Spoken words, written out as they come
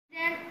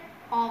Student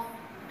of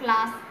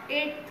class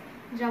 8th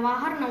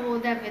Jawahar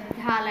Navodaya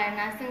Vidyalaya,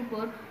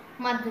 Narsinghpur,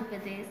 Madhya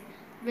Pradesh.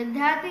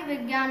 Vidyarthi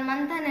Vigyan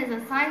Manthan is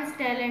a science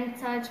talent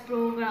search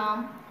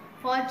program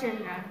for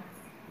children.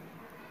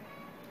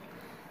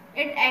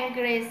 It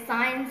encourages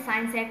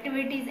science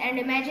activities and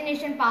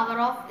imagination power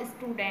of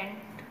students.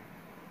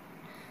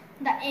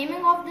 The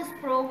aiming of this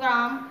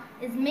program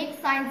is make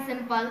science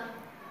simple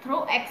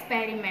through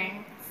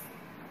experiments.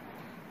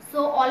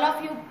 So all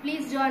of you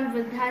please join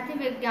Vidyarthi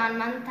Vigyan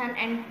Manthan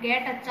and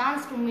get a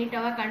chance to meet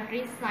our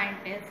country's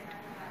scientists.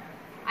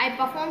 I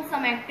perform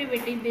some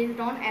activity based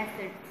on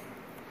acids.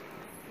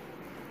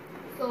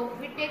 So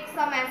we take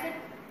some acid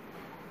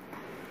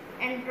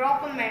and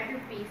drop a metal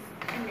piece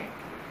in it.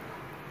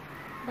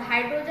 The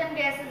hydrogen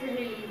gas is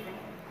released.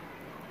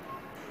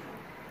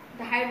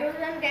 The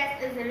hydrogen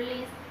gas is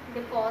released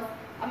because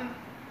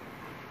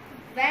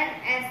when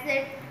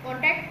acid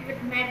contact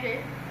with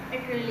metal,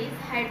 it releases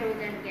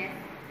hydrogen gas.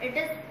 It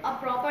is a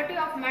property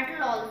of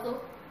metal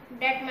also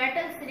that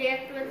metals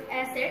react with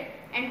acid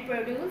and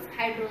produce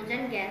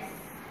hydrogen gas.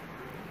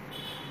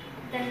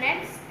 The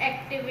next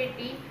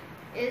activity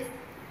is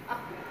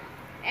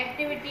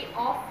activity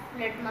of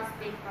litmus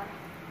paper.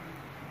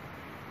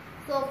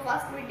 So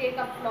first we take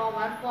a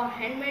flower for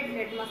handmade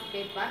litmus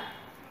paper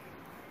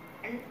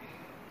and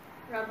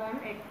rub on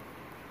it.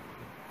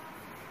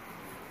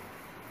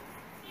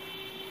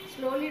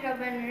 Slowly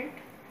rub on it.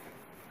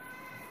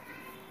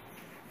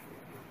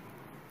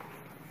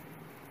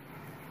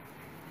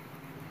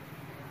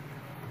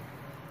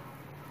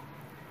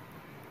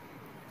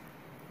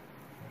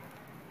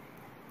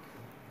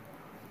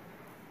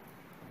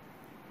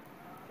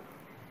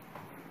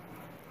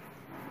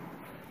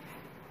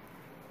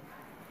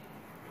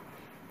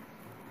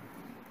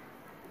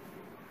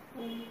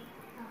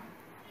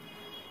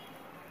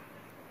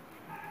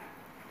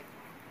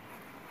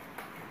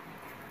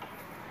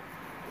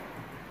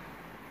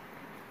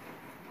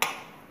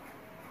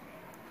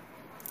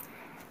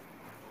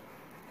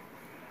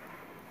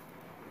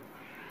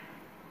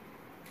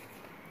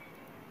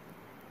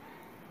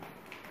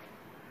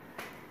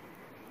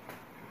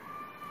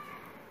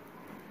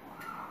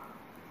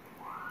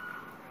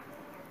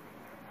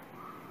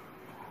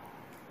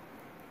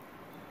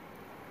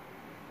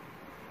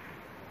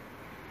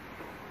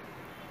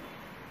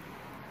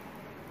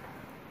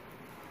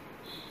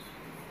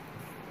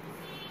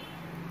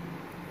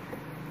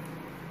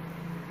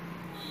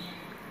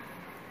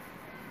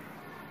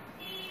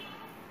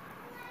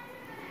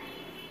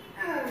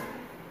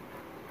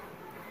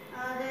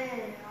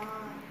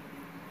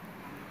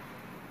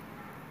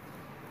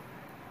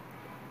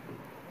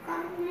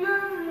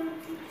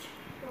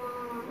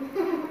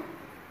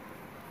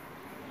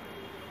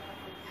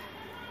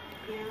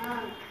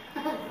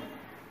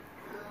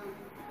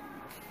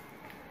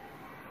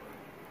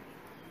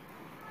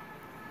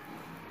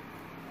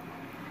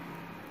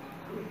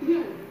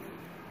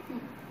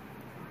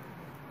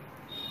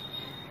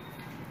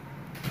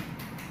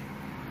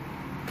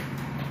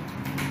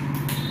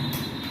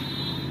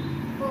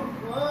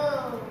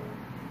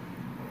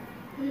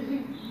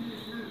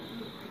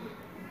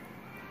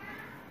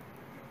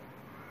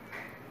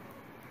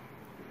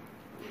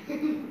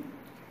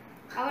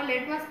 Our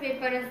litmus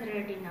paper is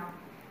ready now.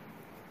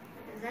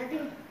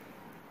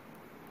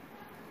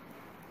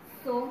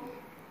 So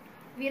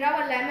we rub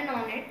a lemon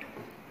on it.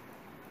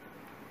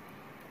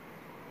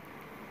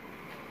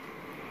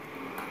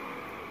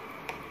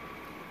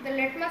 The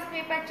litmus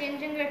paper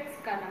changing its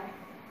color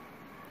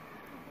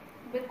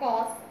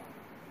because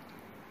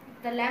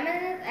the lemon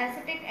is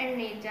acidic in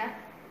nature,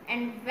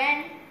 and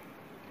when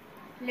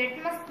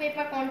litmus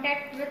paper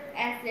contact with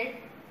acid,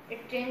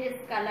 it changes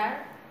color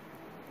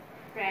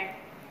red.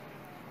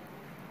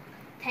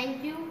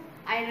 Thank you.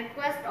 I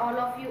request all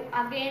of you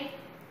again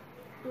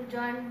to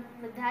join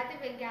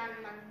Vidyarthi Vigyan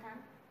Manthan.